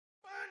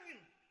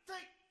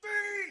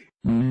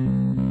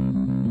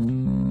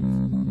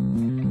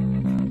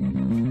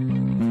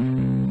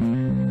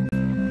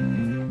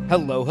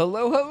Hello,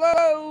 hello,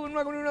 hello, and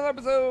welcome to another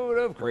episode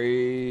of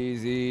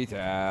Crazy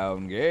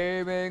Town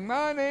Gaming.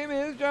 My name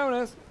is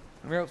Jonas,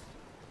 I'm your host,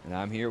 and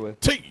I'm here with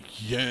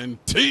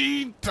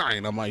TNT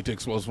Dinomight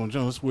Explosive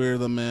Jonas. We're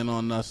the men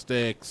on the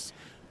sticks.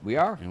 We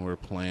are. And we're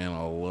playing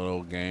a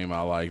little game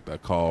I like to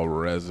call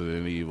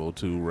Resident Evil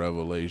 2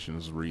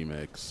 Revelations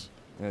Remix.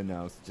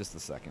 No, it's just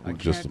a second one. I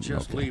can't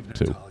just leave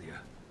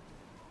Natalia.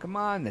 Come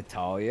on,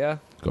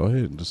 Natalia. Go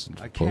ahead and just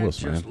I pull can't us,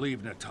 just man.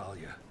 leave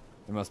Natalia.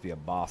 There must be a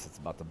boss that's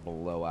about to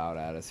blow out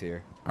at us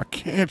here. I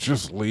can't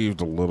just leave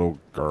the little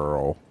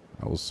girl.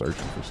 I was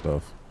searching for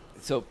stuff.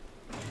 So,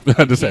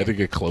 I just had to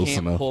get close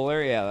can't enough. pull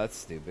her? Yeah, that's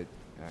stupid.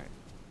 All right.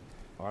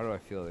 Why do I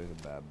feel there's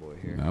a bad boy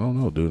here? I don't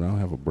know, dude. I don't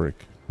have a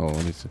brick. Oh,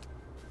 let me see.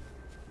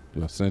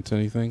 Do I sense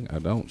anything? I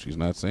don't. She's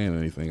not saying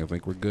anything. I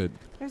think we're good.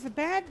 There's a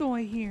bad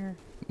boy here.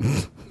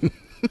 Why'd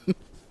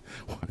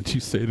you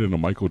say it in a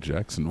Michael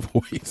Jackson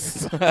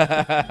voice?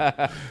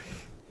 I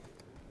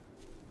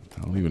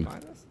don't even...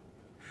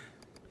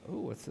 Oh,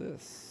 what's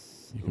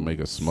this? You can make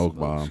a smoke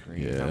bomb.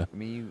 Screen. Yeah.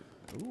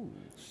 Ooh,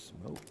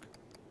 smoke.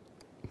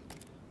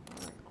 All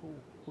right, cool.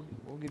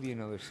 We'll give you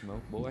another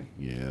smoke, boy.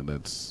 Yeah,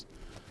 that's...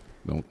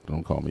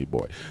 Don't call me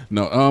boy.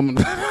 No,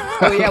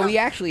 Oh, yeah, we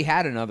actually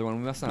had another one.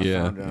 We must not have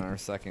Yeah. found it on our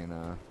second...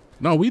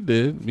 No, we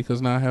did,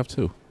 because now I have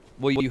two.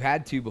 Well, you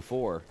had two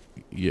before.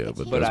 Yeah,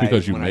 but But that's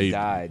because when I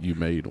died. you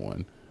made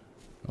one.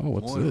 Oh,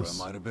 what's Moira this?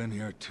 might have been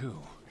here too.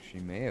 She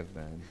may have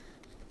been.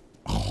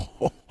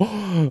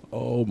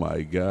 Oh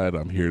my God,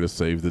 I'm here to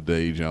save the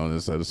day,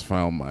 Jonas. I just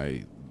found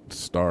my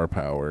star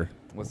power.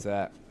 What's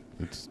that?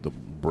 It's the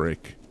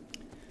brick.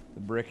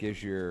 The brick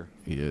is your...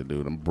 Yeah,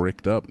 dude, I'm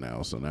bricked up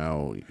now, so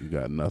now you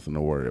got nothing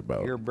to worry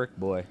about. You're a brick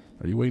boy.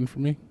 Are you waiting for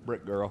me?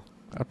 Brick girl.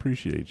 I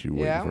appreciate you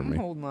Yeah, waiting for I'm me.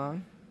 holding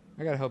on.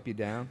 I gotta help you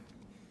down.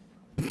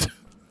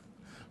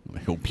 I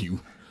help you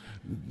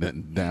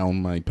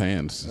down my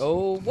pants.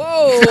 Oh,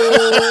 whoa!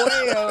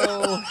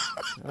 Hey-o.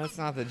 That's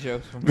not the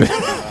jokes from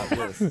about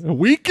this.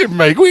 We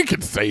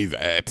can say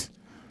that.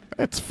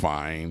 That's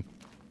fine.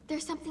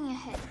 There's something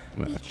ahead.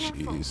 Ah, Be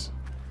careful. jeez.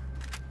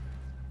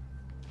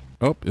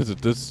 Oh, is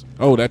it this?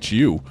 Oh, that's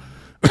you.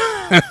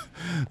 I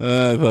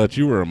thought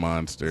you were a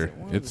monster.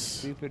 One of the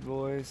stupid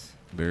boys.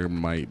 There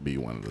might be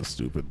one of the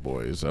stupid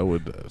boys. I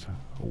would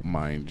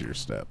mind your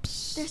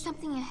steps. There's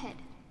something ahead.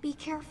 Be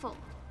careful.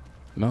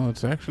 No,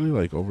 it's actually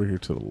like over here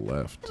to the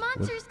left. The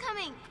monster's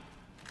coming.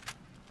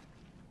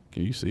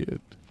 Can you see it?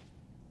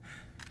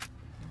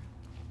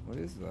 What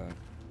is that?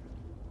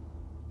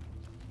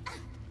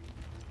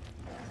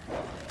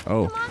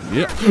 Oh,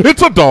 yeah.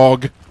 It's a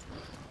dog.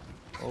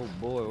 Oh,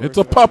 boy. It's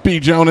a puppy,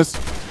 Jonas.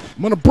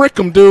 I'm gonna brick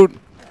him, dude.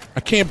 I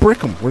can't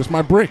brick him. Where's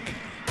my brick?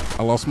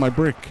 I lost my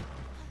brick.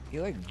 He,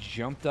 like,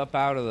 jumped up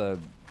out of the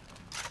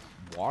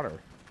water.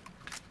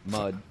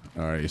 Mud.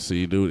 All right,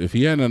 see, dude, if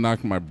he hadn't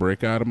knocked my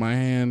brick out of my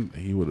hand,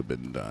 he would have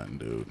been done,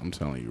 dude. I'm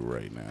telling you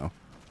right now.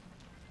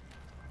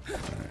 All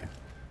right.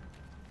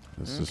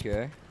 Let's just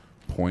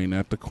point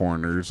at the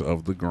corners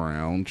of the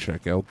ground.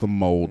 Check out the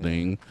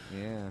molding.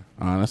 Yeah.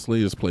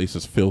 Honestly, this place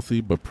is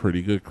filthy, but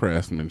pretty good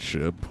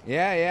craftsmanship.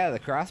 Yeah, the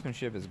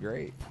craftsmanship is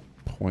great.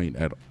 Point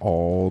at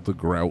all the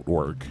grout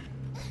work.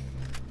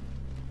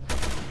 The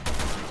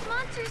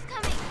monster's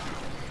coming.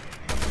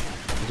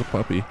 There's a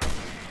puppy.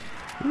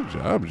 Good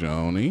job,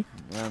 Joni.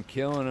 I'm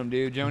killing him,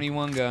 dude. Joni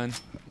one gun.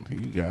 You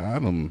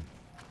got him.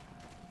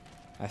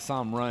 I saw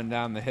him run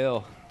down the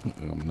hill.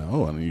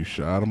 No, I mean, you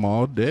shot them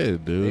all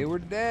dead, dude. They were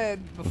dead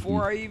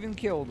before I even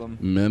killed them.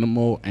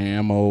 Minimal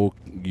ammo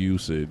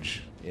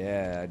usage.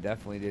 Yeah, I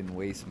definitely didn't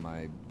waste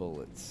my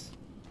bullets.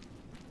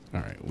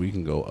 All right, we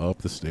can go up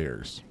the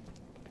stairs.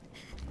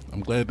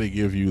 I'm glad they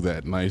give you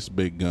that nice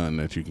big gun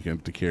that you can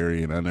get to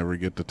carry, and I never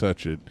get to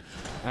touch it.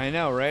 I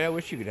know, right? I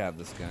wish you could have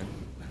this gun.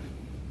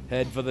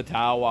 Head for the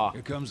tower.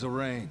 Here comes the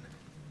rain.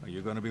 Are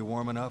you going to be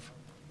warm enough?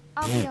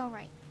 I'll be all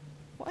right.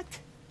 What?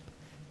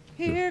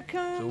 Here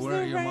comes So where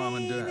the are your mom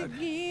and rain dad?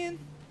 again.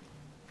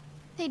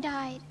 They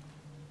died.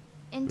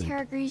 In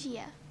Terra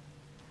Grigia.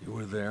 You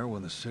were there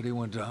when the city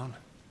went down?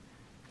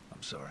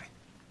 I'm sorry.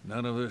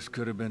 None of this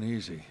could have been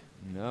easy.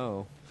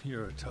 No.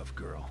 You're a tough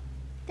girl.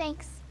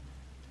 Thanks.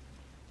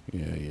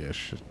 Yeah,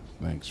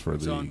 thanks for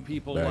It's the on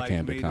people like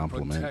backhanded me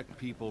compliment. to protect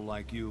people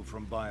like you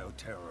from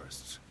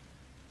bioterrorists.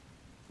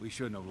 We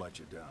shouldn't have let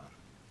you down.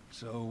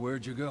 So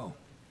where'd you go?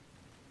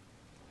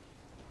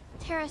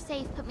 Terra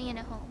Safe put me in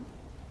a home.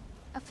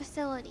 A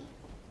facility.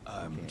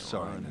 I'm Can't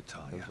sorry, run,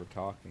 Natalia. 'cause we're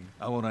talking.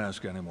 I won't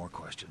ask any more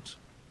questions.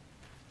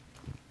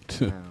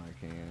 Now I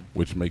can.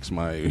 Which makes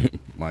my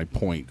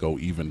point go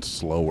even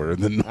slower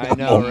than normal, I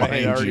know, right? It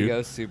mind already you.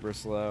 goes super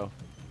slow.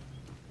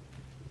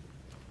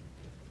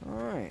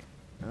 Alright.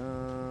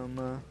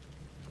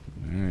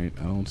 Alright,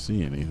 I don't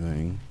see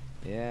anything.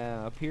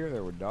 Yeah, up here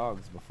there were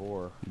dogs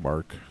before.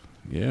 Bark.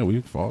 Yeah,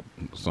 we fought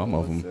some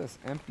of What's them. this?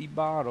 Empty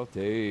bottle.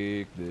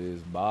 Take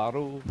this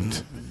bottle.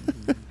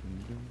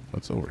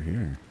 What's over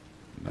here?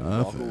 and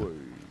walk Nothing. away.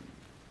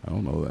 I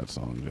don't know that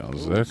song, John.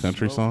 Is Ooh, that a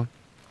country smoke. song?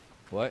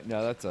 What?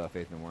 No, that's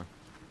Faith No More.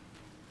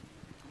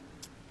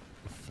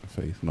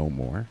 Faith No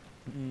More.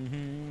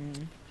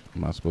 Mm-hmm.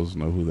 Am I supposed to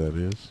know who that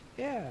is?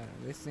 Yeah,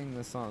 they sing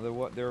the song.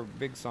 Their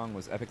big song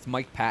was epic.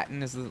 Mike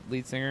Patton is the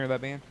lead singer of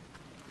that band.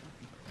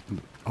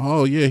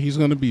 Oh yeah, he's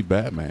gonna be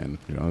Batman.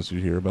 You know, did you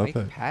hear about Mike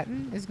that?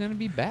 Patton is gonna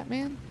be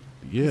Batman.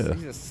 Yeah.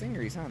 He's a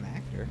singer. He's not an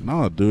actor.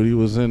 No, dude, he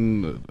was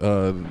in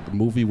the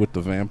movie with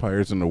the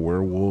vampires and the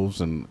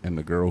werewolves and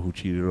the girl who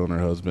cheated on her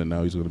husband.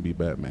 Now he's gonna be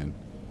Batman.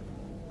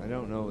 I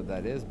don't know what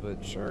that is,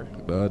 but sure.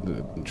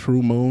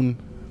 True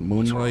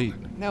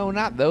Moonlight. No,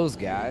 not those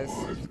guys.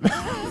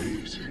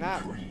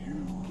 Not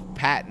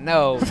Pat.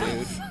 No,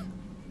 dude.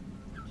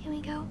 Can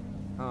we go?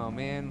 Oh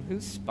man,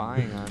 who's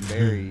spying on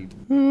Barry?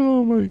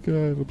 Oh my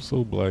God, I'm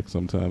so black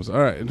sometimes. All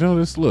right,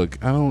 Jonas, look,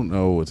 I don't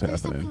know what's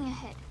There's happening. something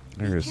ahead.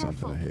 There Be is careful.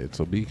 something ahead,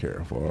 so be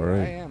careful. All I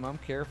right. am. I'm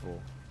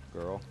careful,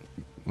 girl.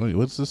 Wait,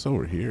 what's this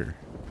over here?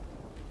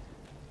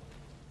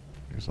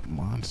 There's a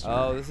monster.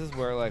 Oh, this is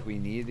where like we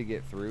needed to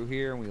get through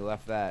here, and we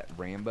left that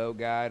Rambo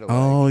guy to like.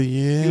 Oh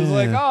yeah. He was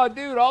like, "Oh,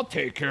 dude, I'll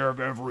take care of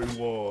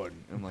everyone."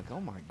 I'm like, "Oh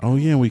my god." Oh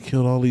yeah, we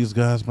killed all these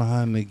guys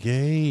behind the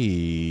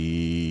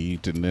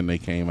gate, and then they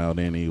came out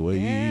anyway.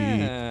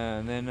 Yeah,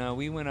 and then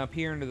we went up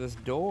here into this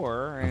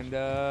door, and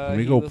Let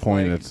me he go was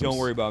point like, at some Don't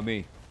worry about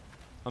me.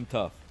 I'm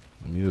tough.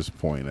 Let me just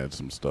point at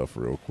some stuff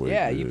real quick.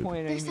 Yeah, dude. you point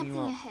at There's anything you something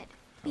want. ahead.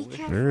 Be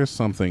careful. There is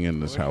something in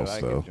this I wish house,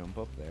 I though. could jump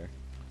up there.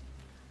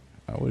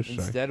 I wish I.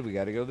 Instead, we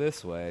got to go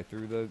this way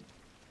through the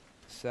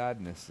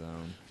sadness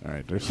zone. All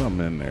right, there's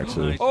something in there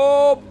too.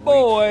 Oh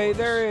boy,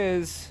 there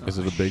is. Is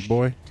it a big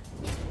boy?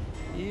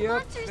 Yep,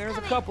 Monster's there's a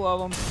coming. couple of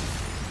them.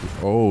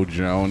 Oh,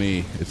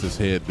 Joni, it's his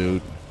head,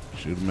 dude.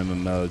 Shoot him in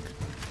the nug.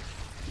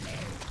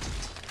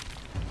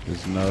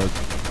 His nug.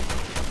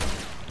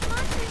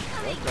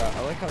 Monster's coming.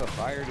 I like how the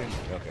fire didn't.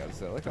 Okay,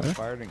 so I like how the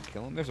fire didn't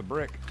kill him. There's a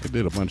brick. It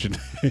did a bunch of.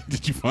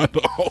 Did you find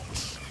all?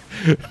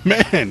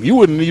 Man, you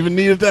wouldn't even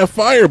needed that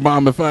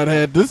firebomb if I'd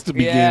had this to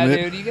begin Yeah, with.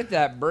 dude, you get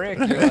that brick,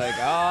 you're like,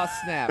 oh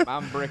snap,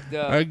 I'm bricked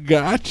up. I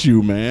got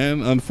you,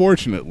 man.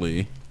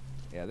 Unfortunately,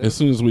 Yeah, as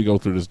soon as we go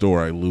through this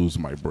door, I lose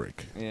my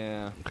brick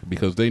yeah.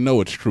 because they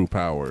know it's true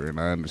power, and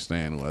I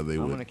understand why they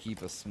I'm would. gonna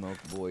keep a smoke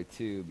boy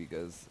too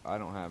because I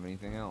don't have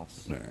anything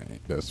else. All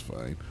right, that's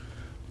fine.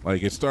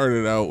 Like, it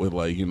started out with,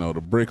 like, you know, the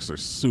bricks are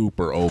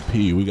super OP.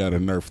 We got to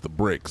nerf the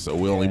bricks, so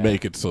we only Yeah.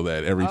 make it so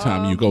that every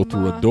time you go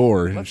through a let's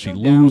door, go she down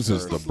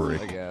loses first, the I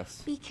brick.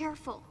 guess. Be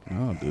careful.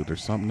 Oh, dude,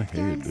 there's something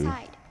They're ahead, dude.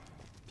 inside.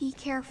 Be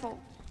careful.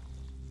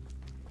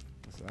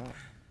 What's that?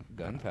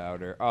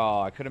 Gunpowder.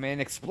 Oh, I could have made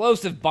an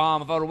explosive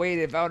bomb if I would have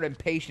waited. If I would have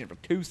been patient for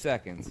 2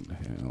 seconds.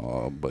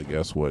 Oh, but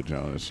guess what,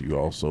 Jonas? You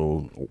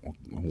also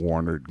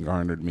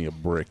garnered me a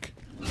brick.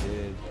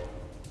 Dude.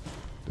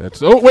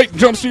 That's. Oh, wait,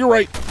 jumps to your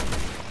right.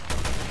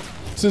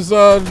 It's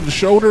his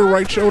shoulder,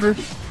 right shoulder,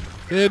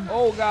 head.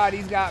 Oh God,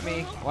 he's got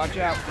me. Watch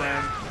out,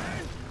 friend.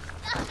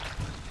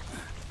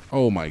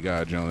 Oh my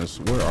God, Jonas,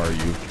 where are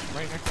you?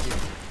 Right next to you.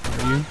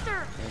 Are you?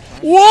 Monster.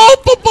 Whoa!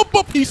 Boop, boop,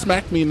 boop. He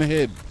smacked me in the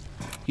head.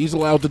 He's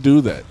allowed to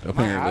do that,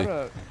 apparently.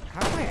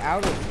 How am I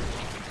out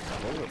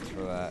of bullets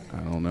for that? I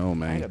don't know,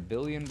 I had a man.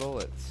 billion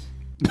bullets.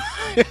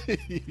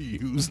 You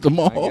used them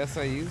all. I guess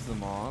I used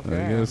them all. Okay,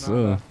 I I'm guess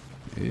not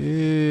so.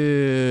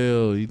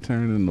 Ew, he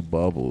turned into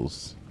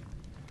bubbles.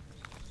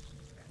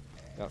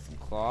 Got some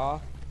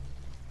cloth.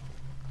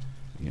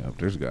 Yep,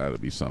 there's got to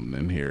be something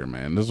in here,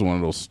 man. This is one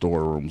of those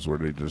storerooms where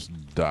they just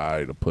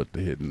die to put the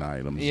hidden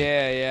items.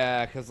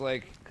 Yeah, cause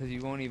you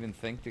won't even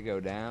think to go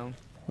down.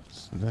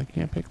 I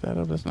can't pick that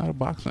up. That's not a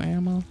box of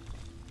ammo.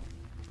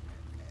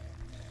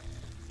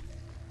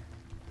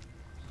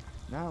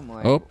 Now I'm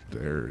like, Oh,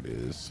 there it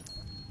is.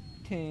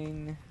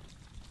 ting.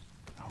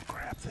 Oh,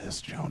 grab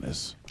this,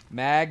 Jonas.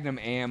 Magnum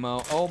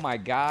ammo. Oh my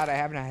God, I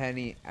haven't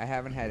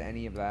had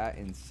any of that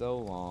in so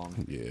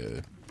long.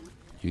 Yeah.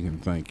 You can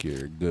thank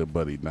your good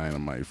buddy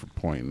Dynamite for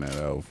pointing that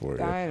out for you.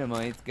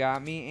 Dynamite's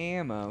got me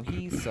ammo.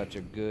 He's such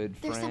a good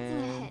There's something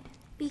friend. ahead.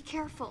 Be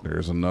careful.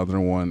 There's another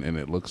one, and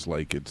it looks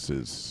like it's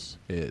his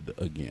head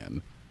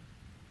again.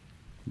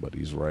 But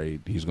he's right.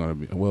 He's gonna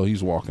be. Well,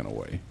 he's walking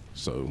away.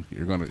 So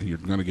you're gonna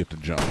get the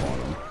jump on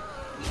him.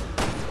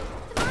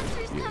 The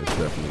monster's Yeah, it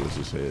coming. definitely was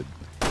his head.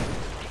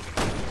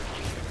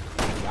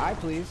 Die,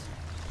 please.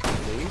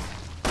 Please.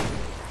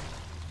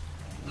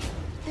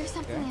 There's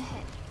something Okay.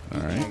 ahead. All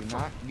Can right, I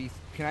not be?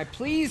 Can I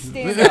please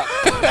stand up?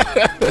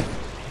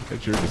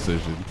 that's your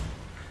decision.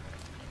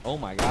 Oh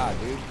my God,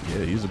 dude.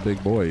 Yeah, he's a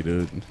big boy,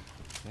 dude.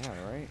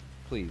 Yeah, right.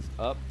 Please,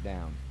 up,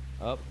 down,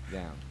 up,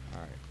 down. All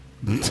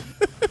right.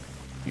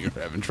 You're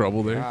having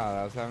trouble there. God,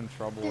 I was having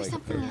trouble There's like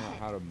something figuring out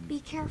how to. ahead. Be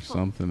There's careful.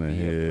 something Be a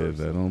ahead. I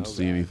person. don't Oh,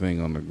 see God.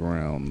 anything on the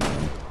ground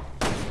though.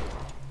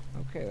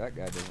 Okay, that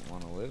guy doesn't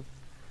want to live.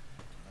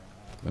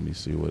 Let me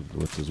see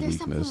what's his There's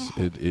something weakness.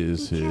 ahead. It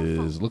is Be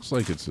careful. his. Looks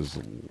like it's his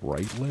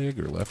right leg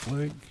or left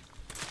leg.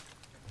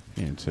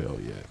 Can't tell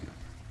yet.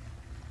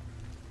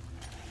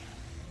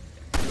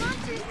 The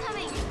monster's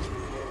coming.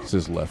 It's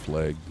his left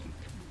leg,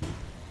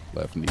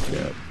 left kneecap.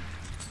 Okay,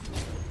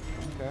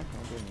 that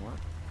didn't work.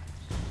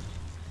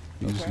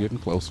 He's Okay. getting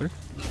closer.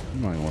 You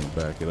might want to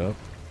back it up.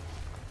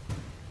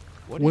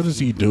 What What is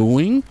he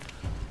doing?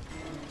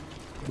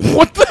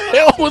 What the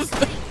hell was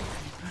that?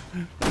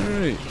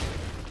 right.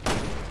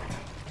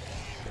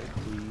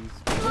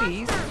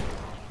 Please.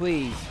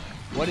 Please.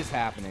 What is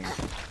happening?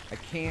 I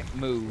can't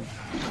move.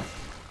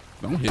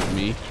 Don't hit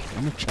me.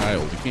 I'm a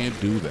child. You can't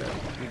do that.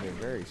 Dude, they're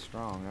very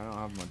strong. I don't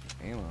have much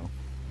ammo.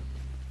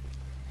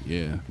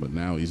 Yeah, but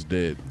now he's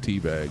dead.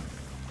 Teabag.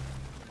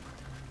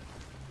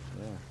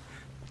 Yeah.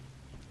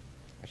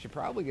 I should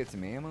probably get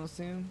some ammo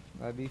soon.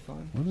 That'd be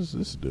fun. What does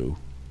this do?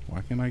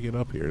 Why can't I get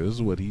up here? This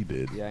is what he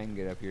did. Yeah, I can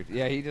get up here.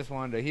 Yeah, he just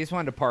wanted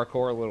to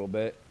parkour a little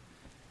bit.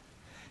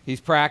 He's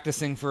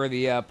practicing for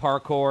the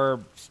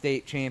parkour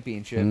state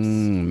championships.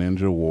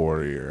 Ninja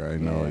Warrior. I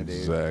know Yeah,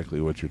 exactly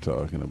what you're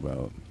talking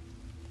about.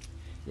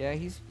 Yeah,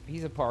 he's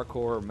a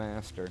parkour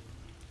master.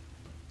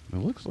 It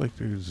looks like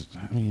there's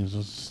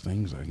just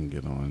things I can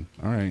get on.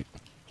 All right.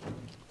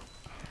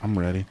 I'm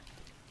ready.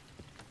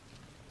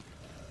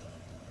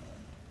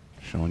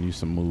 Showing you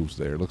some moves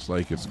there. Looks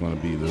like it's going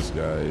to be this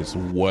guy's.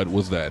 What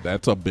was that?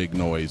 That's a big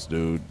noise,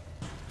 dude.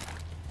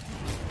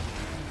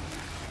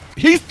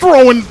 He's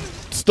throwing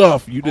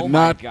stuff. You did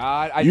not. Oh my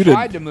God! I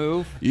tried to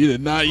move. You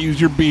did not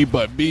use your B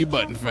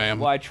button, fam.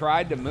 Well, I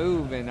tried to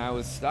move and I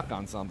was stuck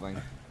on something.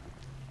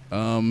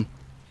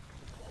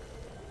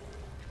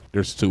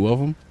 There's 2 of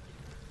them.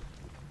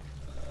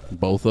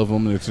 Both of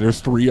them. There's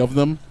 3 of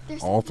them.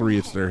 All 3,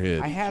 it's their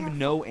head. I have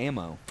no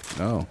ammo.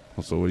 Oh,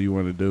 so what do you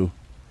want to do?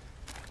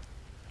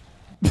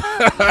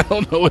 I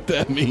don't know what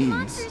that means.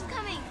 Monsters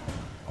coming.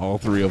 All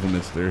 3 of them,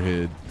 it's their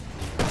head.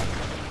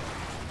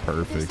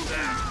 Perfect.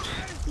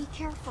 Be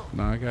careful.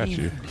 No, I got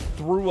He you.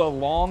 threw a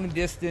long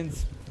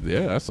distance.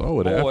 Yeah, I saw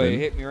what Boy, happened.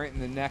 hit me right in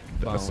the neck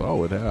bone. I saw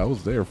what happened. I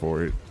was there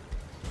for it.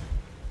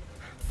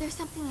 There's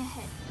something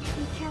ahead.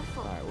 Be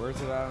careful. All right, where's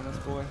it at on this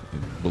boy?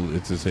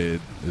 It's his head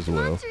as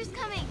well. Monsters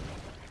coming.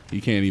 He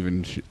can't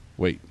even.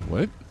 Wait,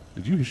 what?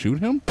 Did you shoot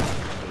him?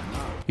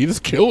 He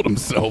just killed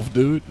himself,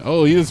 dude.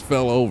 Oh, he just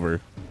fell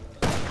over.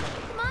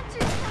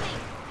 Monsters coming.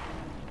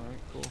 All right,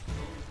 cool.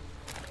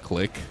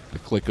 Click. The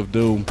click of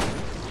doom.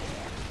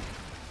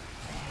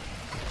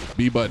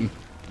 B button.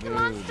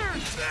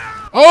 Monsters.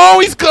 Oh,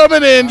 he's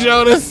coming in, How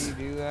Jonas. did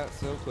you do that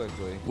so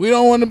quickly? We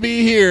don't want to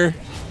be here.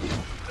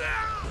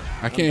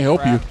 I can't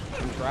help you.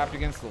 I'm trapped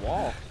against the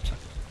wall.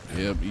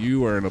 Yep,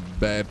 you are in a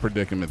bad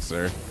predicament,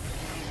 sir.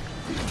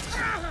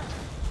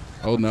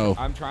 Oh, no.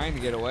 I'm trying to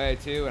get away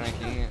too, and I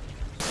can't.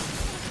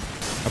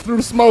 I threw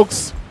the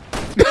smokes.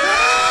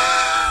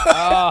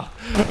 Ah,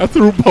 I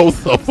threw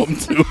both of them,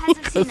 too.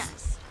 Hasn't seen 'cause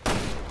us.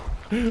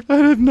 I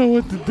didn't know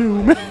what to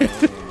do, man.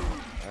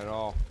 at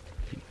all.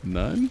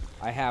 None?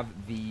 I have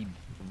the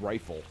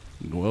rifle.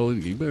 Well,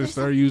 you better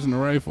start using the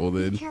rifle, Be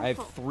then. careful. I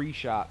have 3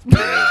 shots.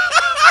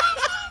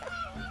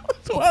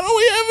 So why don't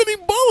we have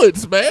any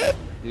bullets, man?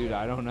 Dude,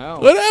 I don't know.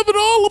 What happened to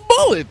all the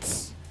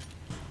bullets?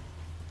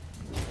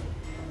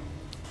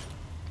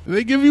 Did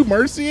they give you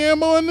mercy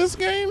ammo in this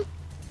game?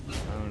 I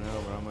don't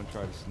know, but I'm gonna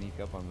try to sneak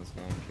up on this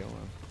guy and kill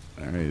him.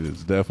 All right,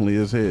 it's definitely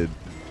his head.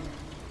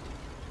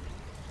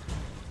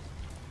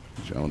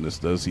 Jonas,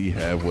 does he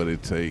have what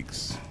it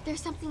takes?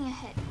 There's something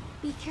ahead.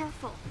 Be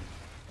careful.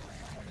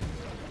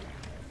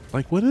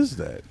 Like, what is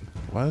that?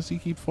 Why does he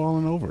keep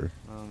falling over?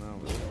 I don't know,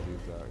 but this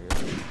dude's out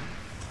here.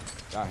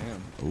 Got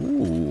him.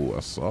 Ooh, I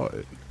saw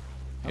it.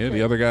 Yeah, Okay.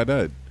 the other guy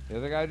died. The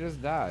other guy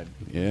just died.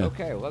 Yeah.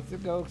 Okay, let's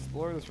go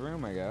explore this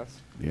room, I guess.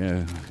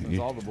 Yeah, Since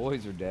all the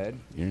boys are dead.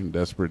 you're in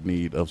desperate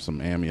need of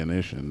some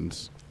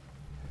ammunitions.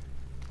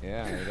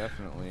 Yeah, I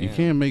definitely You am.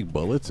 can't make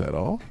bullets at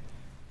all?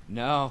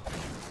 No.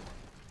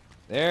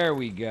 There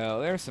we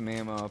go. There's some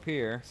ammo up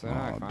here. So now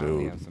I Oh,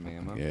 finally dude. have some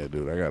ammo. Yeah,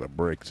 dude, I got a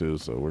brick too,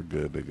 so we're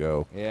good to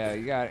go. Yeah,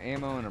 you got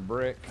ammo and a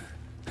brick.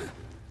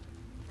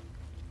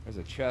 There's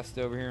a chest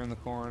over here in the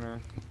corner.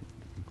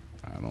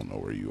 I don't know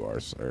where you are,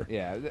 sir.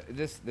 Yeah,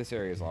 this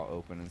area is all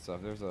open and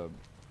stuff. There's a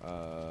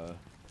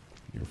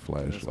Your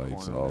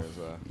flashlight's corner, off.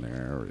 there's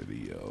There it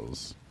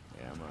is.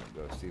 yeah. I'm gonna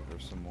go see if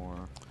there's some more.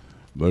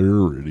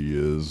 There it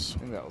is. I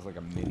think that was like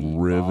a mini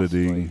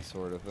Riveting. boss fight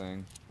sort of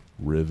thing.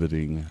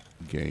 Riveting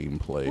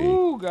gameplay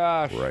Ooh,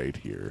 gosh. right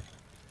here.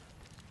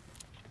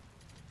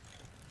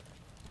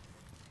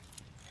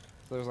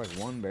 So there's like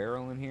 1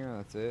 barrel in here.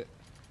 That's it.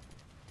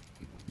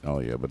 Oh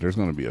yeah, but there's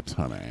gonna be a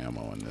ton of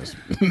ammo in this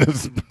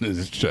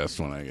this chest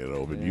when I get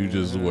open. You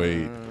just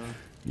wait.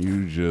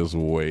 You just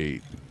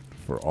wait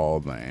for all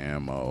the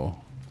ammo.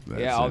 That's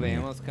Yeah, all in the here.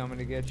 ammo's coming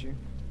to get you.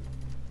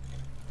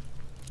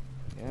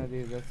 Yeah,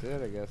 dude, that's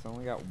it. I guess I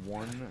only got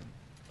one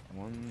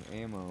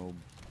ammo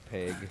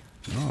peg.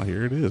 Oh,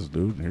 here it is,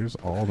 dude. Here's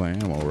all the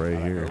ammo right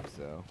I here. hope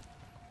so.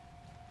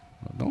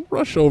 Don't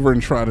rush over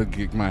and try to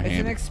get my It's an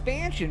hand.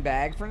 expansion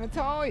bag for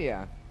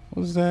Natalia.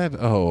 What's that?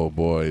 Oh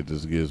boy, it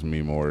just gives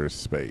me more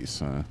space,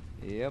 huh?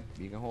 Yep,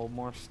 you can hold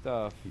more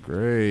stuff.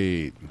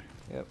 Great.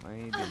 Yep, I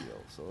need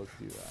deal, so let's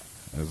do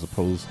that. As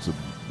opposed to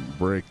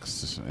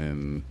bricks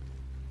and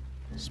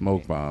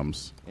smoke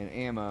bombs. And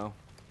ammo.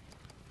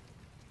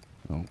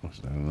 Oh, is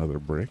that another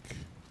brick?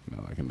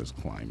 No, I can just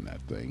climb that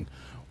thing.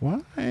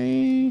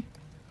 Why?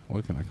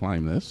 What, can I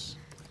climb this?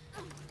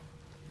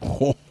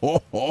 Ho,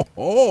 ho, ho,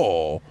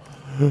 ho.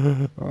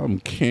 I'm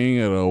king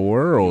of the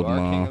world, You are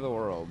king Ma. of the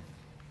world.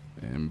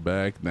 And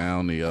back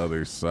down the other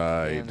Man,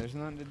 side. there's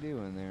nothing to do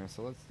in there,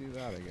 so let's do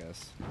that, I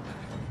guess.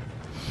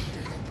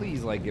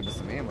 Please, like, give us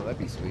some ammo. That'd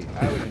be sweet.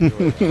 I would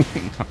enjoy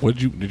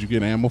that. Did you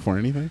get ammo for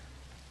anything?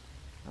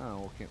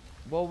 Oh, okay.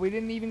 Well, we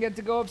didn't even get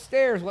to go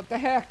upstairs. What the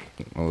heck?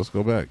 Well, let's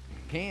go back.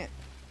 Can't.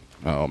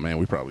 Oh man,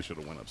 we probably should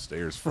have went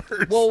upstairs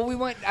first. Well, we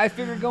went. I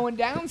figured going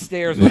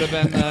downstairs would have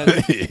been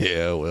the.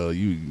 Yeah, well,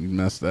 you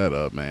messed that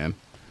up, man.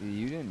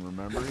 You didn't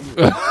remember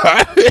either.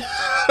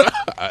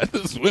 I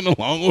just went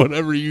along with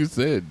whatever you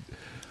said.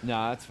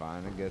 No, that's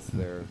fine. I guess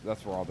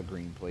that's where all the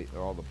green plates, or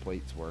all the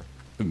plates were.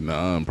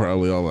 No,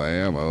 probably all the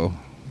ammo.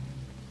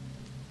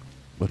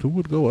 But who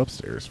would go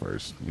upstairs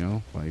first? You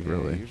know, like Yeah,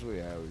 really.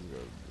 Usually, I always go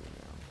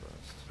down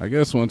first. I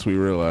guess once we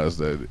realized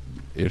that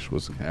ish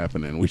was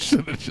happening, we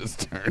should have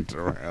just turned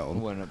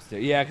around. Went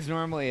upstairs. Yeah, because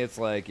normally it's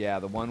like, yeah,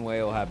 the one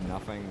way will have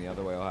nothing, the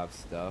other way will have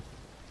stuff.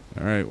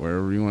 All right,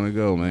 wherever you want to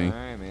go, All man.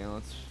 right, man.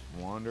 Let's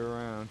wander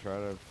around, try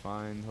to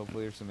find.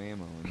 Hopefully, there's some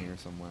ammo in here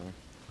somewhere,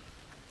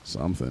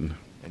 Something.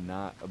 and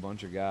not a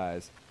bunch of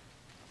guys.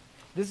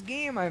 This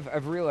game,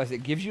 I've realized,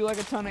 it gives you like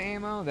a ton of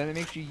ammo, then it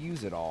makes you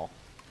use it all.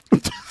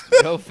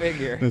 Go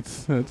figure.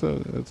 That's how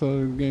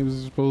games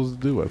are supposed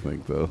to do, I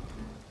think, though.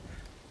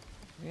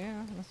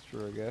 Yeah, that's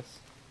true, I guess.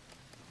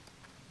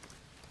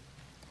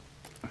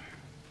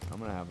 I'm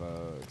gonna have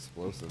a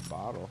explosive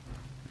bottle.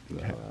 So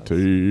that's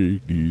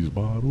Take these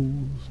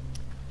bottles.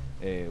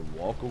 a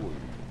walk away.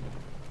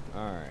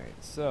 Alright,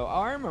 so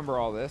I remember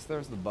all this.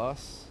 There's the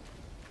bus.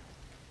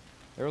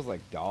 There was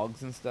like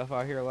dogs and stuff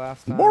out here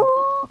last time.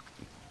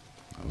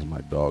 That was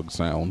my dog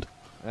sound.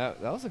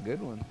 That was a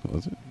good one.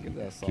 Was it? Give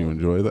that a Can you solid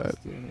enjoy that?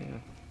 plus,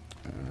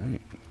 yeah. All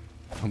right.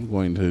 I'm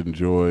going to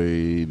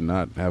enjoy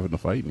not having to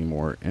fight any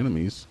more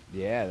enemies.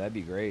 Yeah, that'd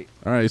be great.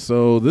 All right,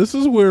 so this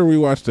is where we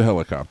watch the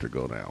helicopter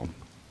go down.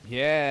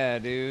 Yeah,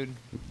 dude.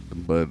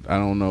 But I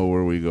don't know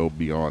where we go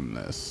beyond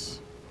this.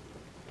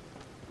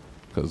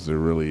 Because there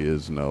really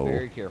is no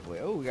Very carefully.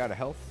 Oh, we got a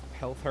health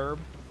herb.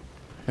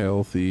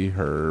 healthy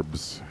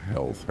herbs,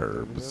 health We'll go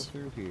herbs.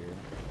 through here.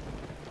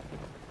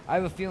 I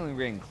have a feeling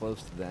we're getting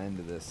close to the end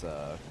of this.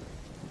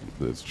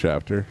 This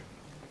chapter.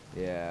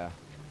 Yeah.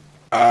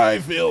 I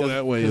feel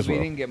that way as we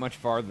well. didn't get much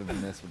farther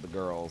than this with the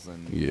girls,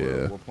 and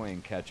Yeah. we're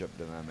playing catch up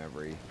to them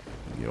every.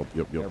 Yep.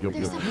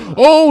 There's something.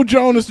 Oh,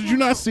 Jonas, did you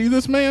not see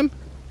this, man?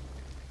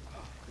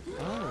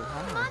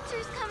 The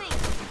monster's coming.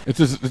 It's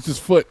his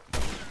foot.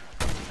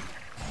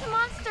 The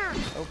monster.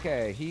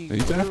 Okay,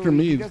 He's after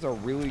me. He does a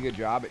really good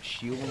job at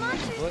shielding The that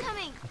monster's foot.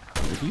 coming.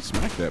 He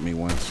smacked at me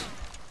once.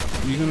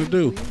 What are you gonna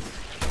do?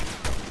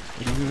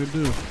 What are you gonna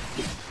do?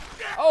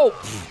 Oh!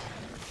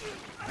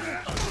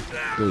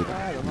 Dude,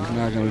 God, I'm he's on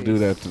not your gonna do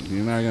face. that.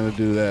 You're not gonna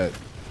do that.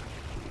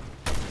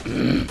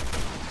 You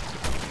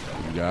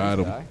got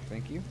him. Die.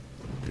 Thank you.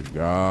 You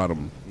got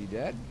him. He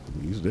dead?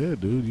 He's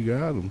dead, dude. You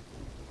got him.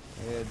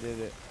 Yeah, I did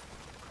it.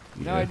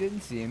 No, Yeah. I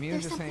didn't see him. He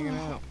was There's just something hanging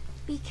ahead. out.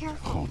 Be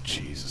careful. Oh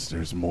Jesus,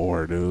 there's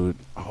more, dude.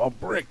 Oh,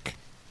 brick.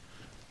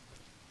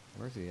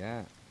 Where's he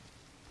at?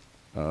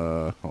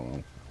 Hold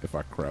on. If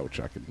I crouch,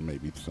 I can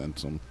maybe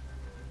sense him.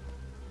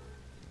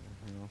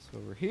 Anything else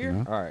over here?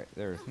 No. All right,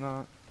 there's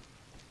not.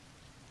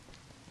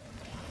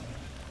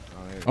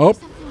 Oh, there's Oh,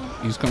 Something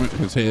ahead. he's coming.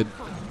 His head.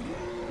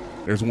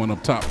 There's one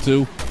up top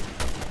too.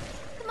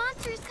 The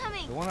monster's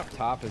coming. the one up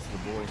top is the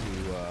boy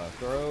who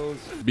throws.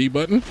 B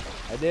button.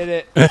 I did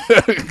it.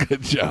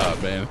 Good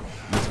job, man.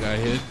 This guy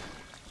hit.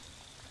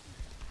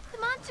 The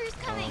monster's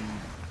coming.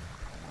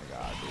 Oh my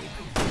god, dude.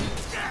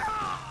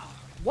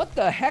 What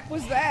the heck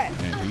was that?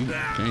 Man, he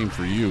came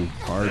for you.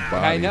 Hard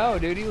body. I know,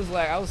 dude. He was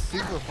like, I was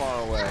super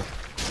far away.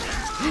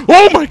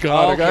 Oh my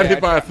God! I got Okay,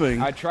 hit by a thing.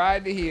 I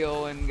tried to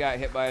heal and got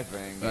hit by a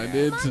thing. I yeah.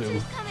 did The too.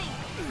 monster's coming.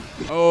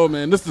 Oh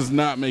man, this does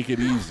not make it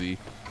easy.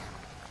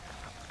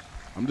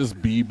 I'm just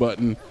B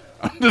button.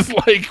 I'm just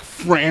like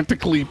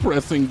frantically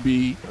pressing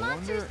B. I wonder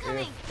Monster's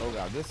coming. if. Oh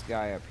god, this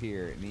guy up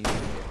here needs to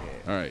get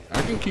hit. All right,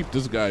 I can keep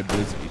this guy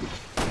busy.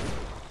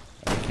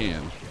 I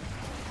can.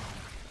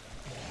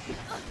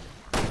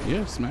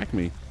 Yeah, smack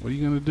me. What are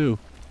you gonna do?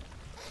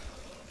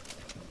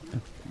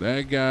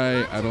 That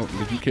guy, I don't.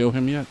 Did you kill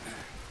him yet?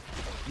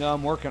 No,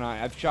 I'm working on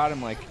it. I've shot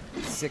him like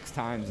 6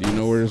 times. Do you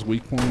know where his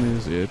weak point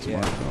is? Yeah, it's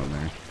Yeah. marked on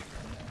there.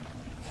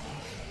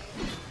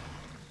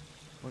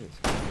 What is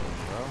going on,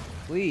 bro?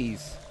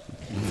 Please.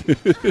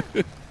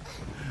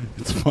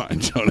 It's fine,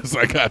 Jonas.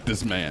 I got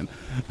this, man.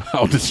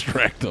 I'll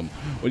distract him.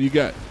 What do you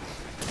got?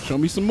 Show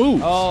me some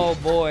moves. Oh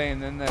boy,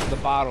 and then the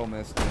bottle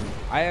missed him.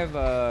 I have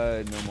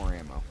no more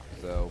ammo,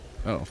 so.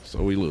 Oh,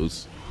 so we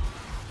lose.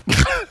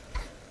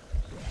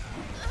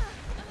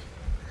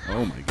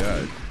 Oh my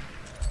God.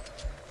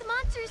 The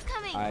monster's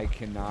coming. I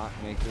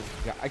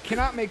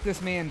cannot make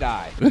this man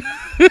die.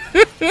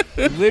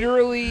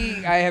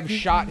 Literally, I have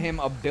shot him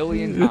a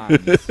billion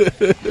times.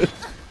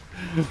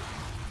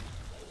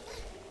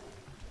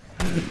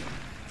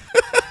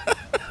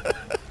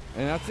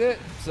 And that's it.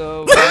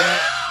 So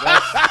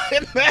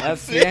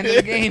that's the end of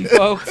the game,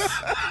 folks. So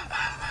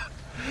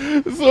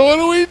what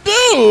do we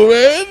do,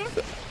 man?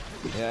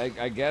 Yeah,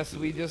 I guess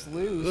we just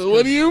lose.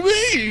 What do you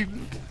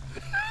mean?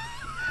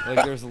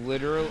 Like, there's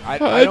literally... I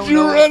How'd don't you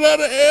know. run out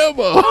of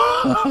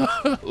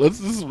ammo? Let's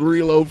just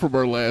reload from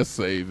our last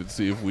save and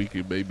see if we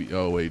can maybe...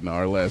 Oh, wait, no,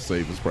 our last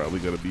save is probably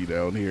going to be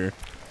down here.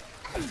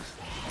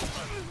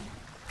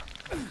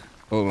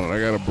 Hold on, I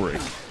got a brick.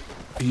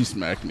 He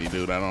smacked me,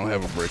 dude. I don't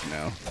have a brick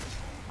now.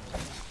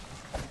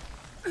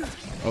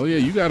 Oh, yeah,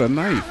 you got a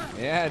knife.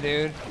 Yeah,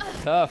 dude.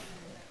 Tough.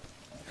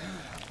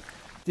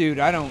 Dude,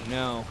 I don't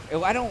know.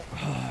 I don't...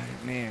 Oh,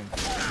 man.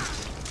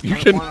 You're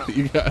gonna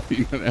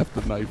have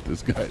to knife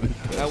this guy.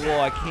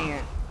 Well, I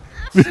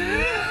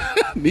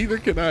can't. Neither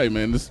can I,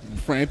 man. Just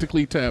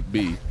frantically tap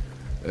B.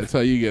 That's how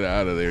you get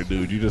out of there,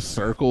 dude. You just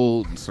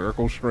circle,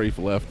 strafe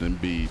left and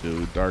B,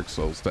 dude. Dark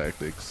Souls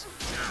tactics.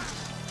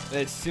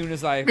 As soon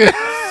as I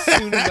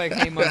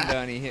came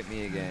undone, he hit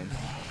me again.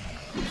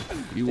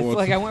 It's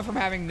like I went from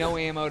having no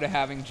ammo to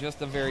having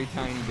just a very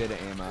tiny bit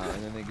of ammo,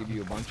 and then they give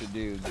you a bunch of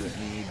dudes that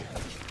need...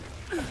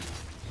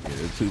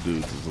 Yeah, 2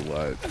 dudes is a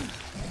lot.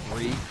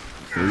 3?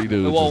 3 dudes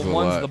is a lot. Well,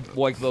 one's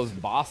like those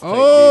boss type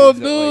oh,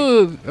 dudes.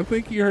 Dude! That, I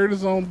think he hurt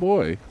his own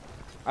boy.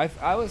 I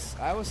was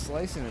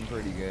slicing him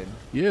pretty good.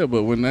 Yeah,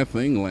 but when that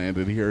thing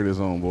landed, he hurt his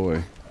own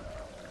boy.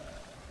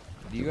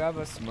 Do you have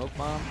a smoke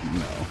bomb?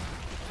 No.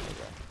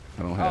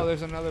 I don't have. Oh,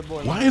 there's another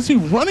boy. Why is he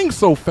running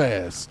so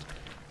fast?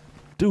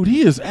 Dude,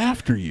 he is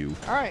after you.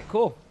 All right,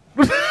 cool.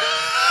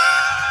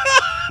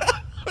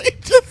 He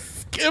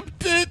just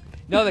skipped it.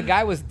 No, the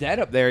guy was dead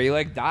up there. He,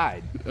 like,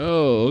 died.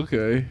 Oh,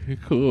 okay.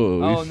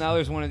 Cool. Oh, now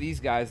there's one of these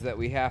guys that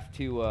we have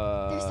to,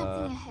 There's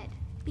something ahead.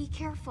 Be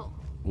careful.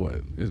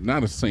 What? It's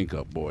not a sync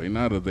up boy,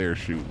 not a there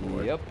shoot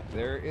boy. Yep,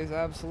 there is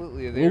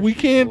absolutely a there Well, we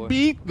shoot can't boy.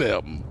 beat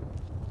them.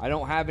 I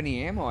don't have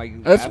any ammo.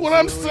 That's what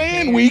I'm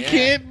saying. We Yeah.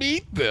 can't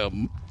beat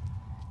them.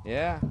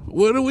 Yeah.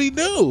 What do we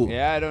do?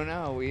 Yeah, I don't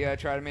know. We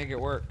try to make it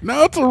work.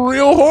 Now it's a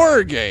real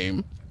horror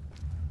game.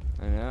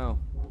 I know.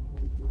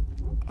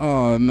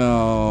 Oh,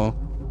 no.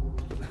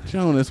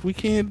 Jonas, we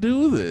can't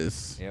do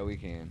this. Yeah, we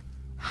can.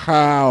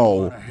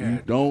 How? You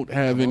don't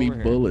have Come any over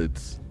here.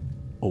 bullets.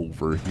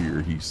 Over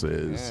here, he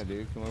says. Yeah,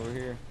 dude, come over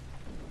here.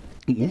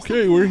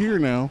 Okay, we're here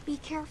now. Be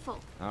careful.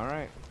 All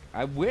right.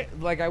 I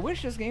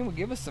wish this game would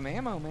give us some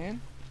ammo,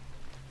 man.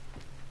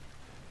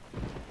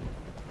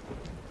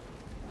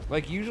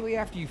 Like, usually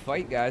after you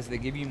fight guys, they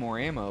give you more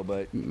ammo,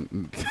 but...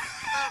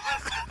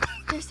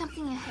 There's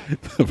something ahead.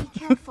 Be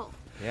careful.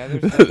 Yeah,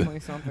 there's definitely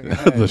something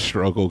ahead. The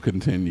struggle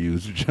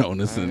continues,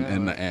 Jonas, I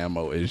and know. the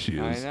ammo issues.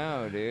 I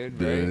know, dude.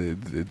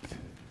 Right?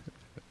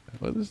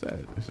 What is that?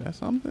 Is that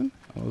something?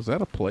 Oh, is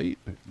that a plate?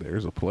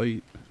 There's a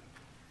plate.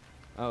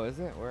 Oh, is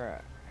it? Where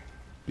at?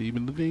 Beep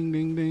and ding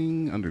ding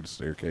ding under the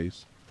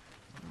staircase.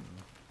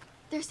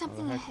 There's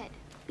something ahead.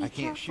 Be I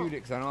can't careful. shoot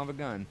it because I don't have a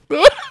gun.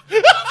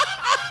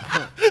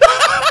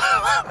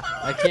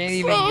 I can't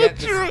even So get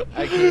true. the.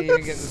 I can't even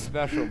get the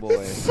special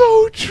boy.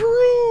 So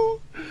true.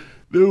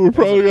 Dude, we're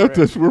probably a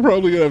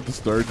gonna have to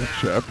start the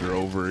chapter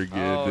over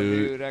again, Oh,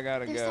 dude, I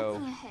gotta There's go.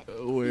 something ahead.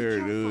 Where,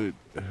 Be dude?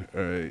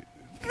 All right.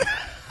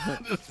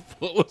 Just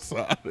pull us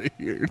out of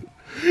here.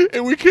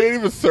 And we can't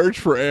even search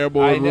for ammo.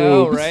 I in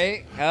know, rooms.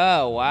 right?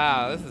 Oh,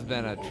 wow, this has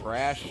been a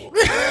trash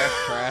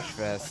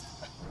fest.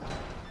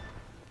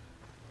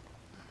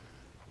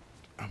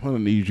 I'm gonna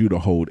need you to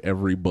hold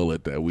every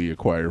bullet that we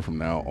acquire from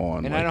now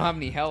on. And I don't have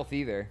any health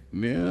either.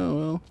 Yeah,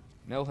 well.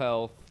 No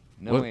health,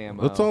 no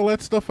ammo. What's all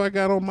that stuff I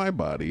got on my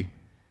body?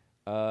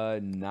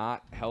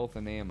 Not health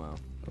and ammo.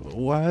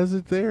 Why is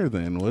it there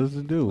then? What does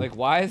it do? Like,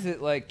 why is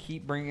it like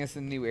keep bringing us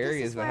in new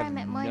areas is that where I have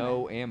met Moira.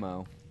 no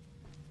ammo?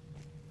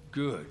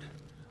 Good.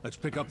 Let's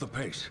pick up the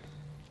pace.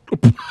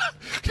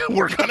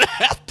 We're gonna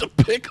have to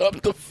pick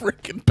up the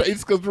freaking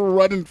pace because we're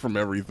running from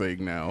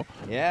everything now.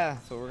 Yeah,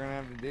 that's what we're gonna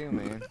have to do,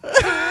 man.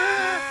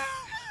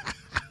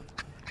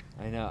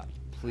 I know.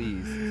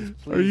 Please,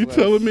 just please. Are you let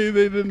telling us- me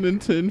they didn't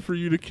intend for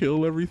you to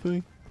kill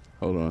everything?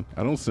 Hold on.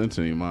 I don't sense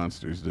any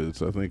monsters, dude,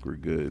 so I think we're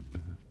good.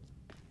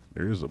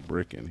 There is a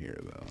brick in here,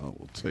 though. I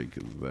will take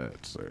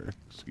that, sir.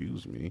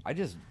 Excuse me. I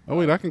just. Oh,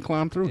 wait, I can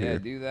climb through Yeah, here.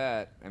 do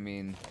that. I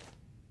mean.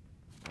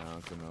 Oh,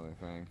 it's another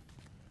thing.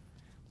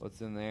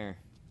 What's in there?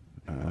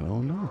 I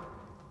don't know.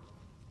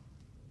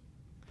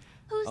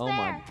 Who's Oh there?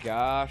 my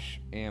gosh,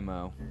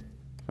 ammo.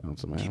 Found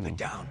some Keep ammo. it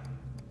down.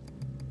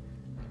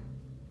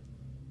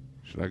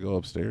 Should I go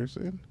upstairs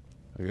then?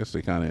 I guess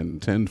they kind of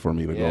intend for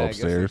me to go Yeah,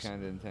 upstairs. I guess I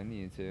kind of intend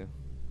you to.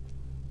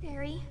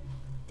 Barry,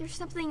 there's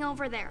something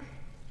over there.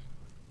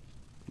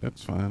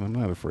 That's fine. I'm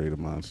not afraid of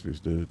monsters,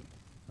 dude.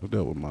 I've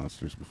dealt with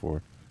monsters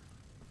before.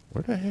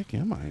 Where the heck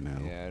am I now?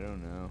 Yeah, I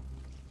don't know.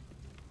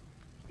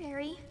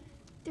 Barry,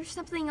 there's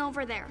something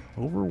over there.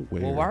 Over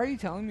where? Well, why are you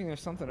telling me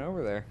there's something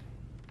over there?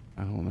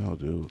 I don't know,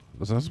 dude.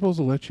 Was I supposed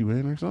to let you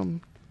in or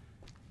something?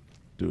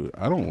 Dude,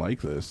 I don't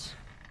like this.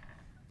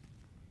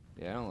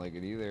 Yeah, I don't like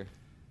it either.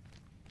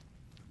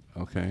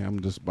 Okay,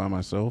 I'm just by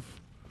myself.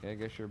 Yeah, I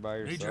guess you're by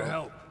yourself. Need your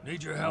help.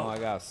 Need your Oh, help. I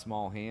got a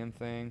small hand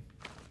thing.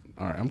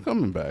 All right, I'm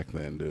coming back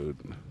then, dude.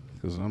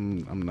 Because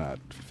I'm not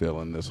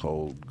feeling this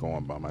whole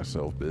going by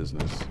myself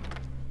business.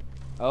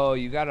 Oh,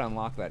 you gotta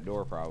unlock that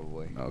door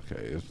probably. Okay,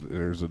 if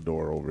there's a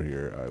door over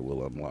here. I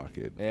will unlock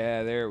it.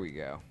 Yeah, there we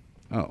go.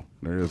 Oh,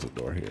 there is a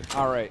door here.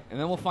 All right, and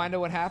then we'll find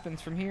out what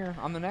happens from here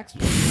on the next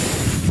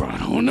one. I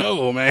don't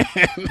know, man.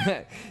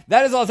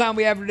 That is all the time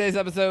we have for today's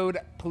episode.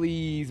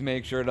 Please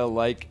make sure to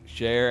like,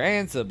 share,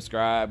 and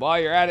subscribe while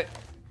you're at it.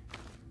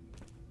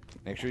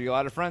 Make sure you get a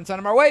lot of friends, send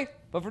them our way.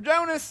 But for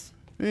Jonas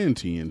and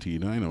TNT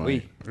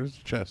Dinomight, where's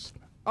the chest?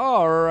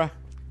 Or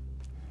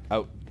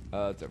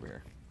it's over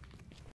here.